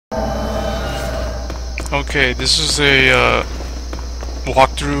Okay, this is a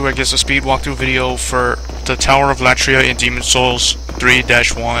walkthrough, I guess a speed walkthrough video for the Tower of Latria in Demon Souls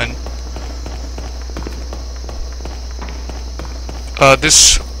 3-1.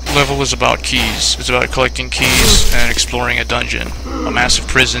 This level is about keys. It's about collecting keys and exploring a dungeon. A massive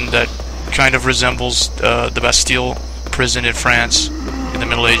prison that kind of resembles the Bastille prison in France in the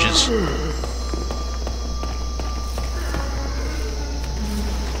Middle Ages.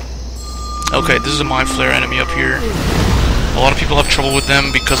 Okay, this is a Mind Flayer enemy up here. A lot of people have trouble with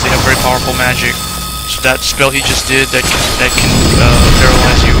them because they have very powerful magic. So that spell he just did, that can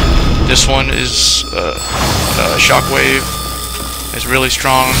paralyze you. This one is Shockwave. It's really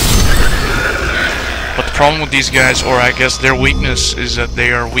strong. But the problem with these guys, or I guess their weakness, is that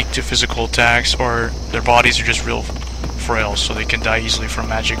they are weak to physical attacks, or their bodies are just real frail, so they can die easily from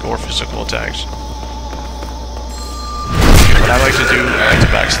magic or physical attacks. What I like to do, I like to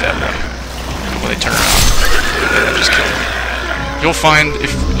backstab them when they turn around, and then just kill them. You'll find,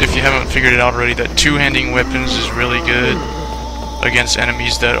 if you haven't figured it out already, that two-handing weapons is really good against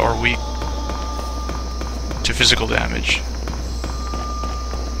enemies that are weak to physical damage.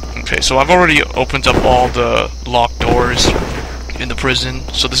 Okay, so I've already opened up all the locked doors in the prison,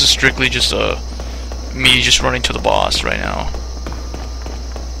 so this is strictly just me just running to the boss right now.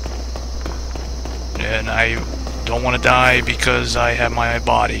 And I don't want to die because I have my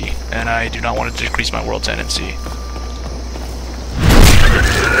body, and I do not want to decrease my world tendency.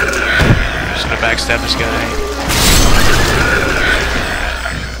 I'm just gonna backstab this guy.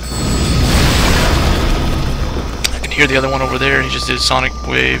 I can hear the other one over there. He just did Sonic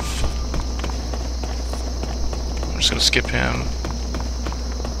Wave. I'm just gonna skip him.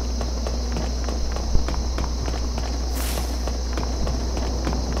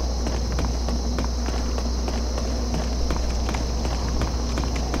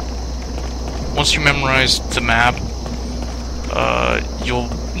 Once you memorize the map,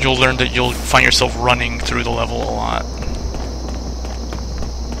 you'll learn that you'll find yourself running through the level a lot.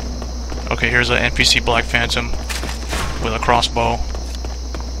 Okay, here's an NPC Black Phantom with a crossbow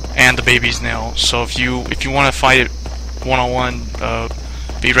and the baby's nail. So if you want to fight it one-on-one,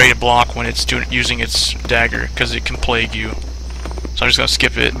 be ready to block when it's using its dagger, because it can plague you. So I'm just gonna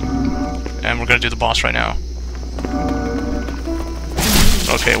skip it, and we're gonna do the boss right now.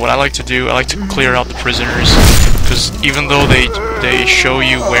 Okay, what I like to do, I like to clear out the prisoners, because even though they show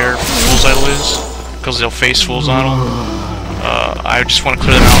you where Fool's Idol is, because they'll face Fool's Idol, I just want to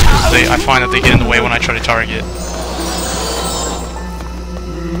clear them out because I find that they get in the way when I try to target.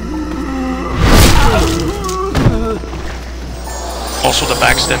 Also, the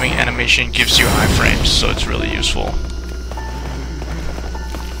backstabbing animation gives you iframes, so it's really useful.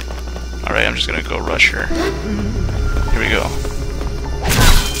 Alright, I'm just gonna go rush her. Here we go.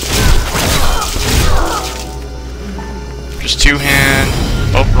 Just two-hand.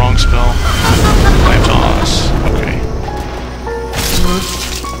 Oh, wrong spell. Flame toss. Okay.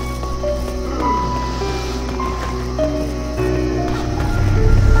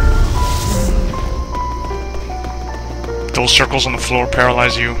 Those circles on the floor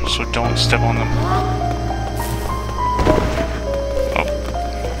paralyze you, so don't step on them. Oh.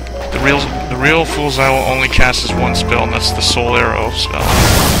 The real Fool's Idol only casts one spell, and that's the Soul Arrow spell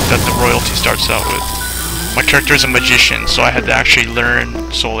that the royalty starts out with. My character is a magician, so I had to actually learn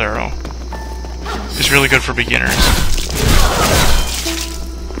Soul Arrow. It's really good for beginners.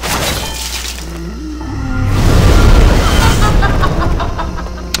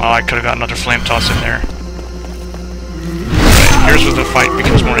 Oh, I could have got another flame toss in there. Right, here's where the fight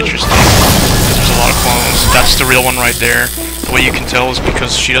becomes more interesting, because there's a lot of clones. That's the real one right there. The way you can tell is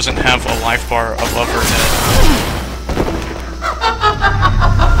because she doesn't have a life bar above her head.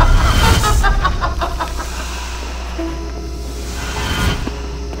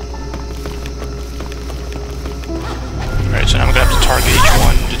 So now I'm gonna have to target each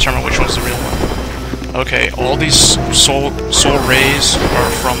one, determine which one's the real one. Okay, all these soul rays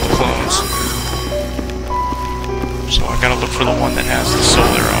are from the clones. So I gotta look for the one that has the soul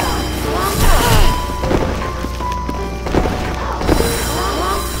arrow.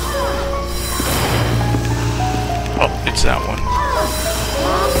 Oh, it's that one.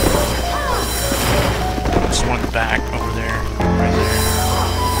 It's the one in the back over there, right there.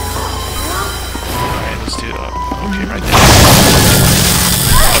 Alright, let's do that. Okay, right there.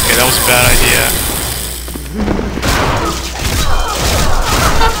 Okay, that was a bad idea.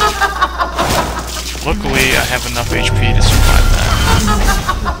 Luckily, I have enough HP to survive that.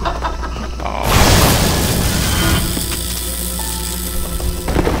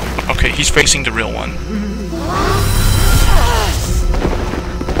 Oh. Okay, he's facing the real one.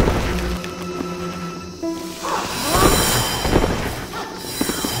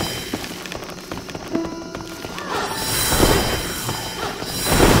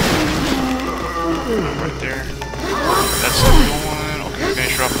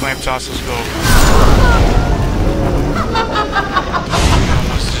 flame toss, let's go.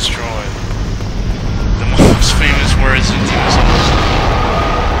 Almost destroyed. The most famous words in Demon Souls.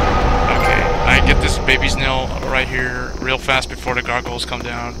 Okay, I get this baby's nail right here real fast before the gargoyles come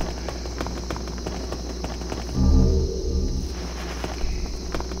down.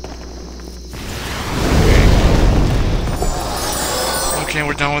 Okay,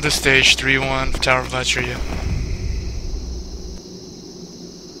 we're done with the stage 3-1 for Tower of Latria.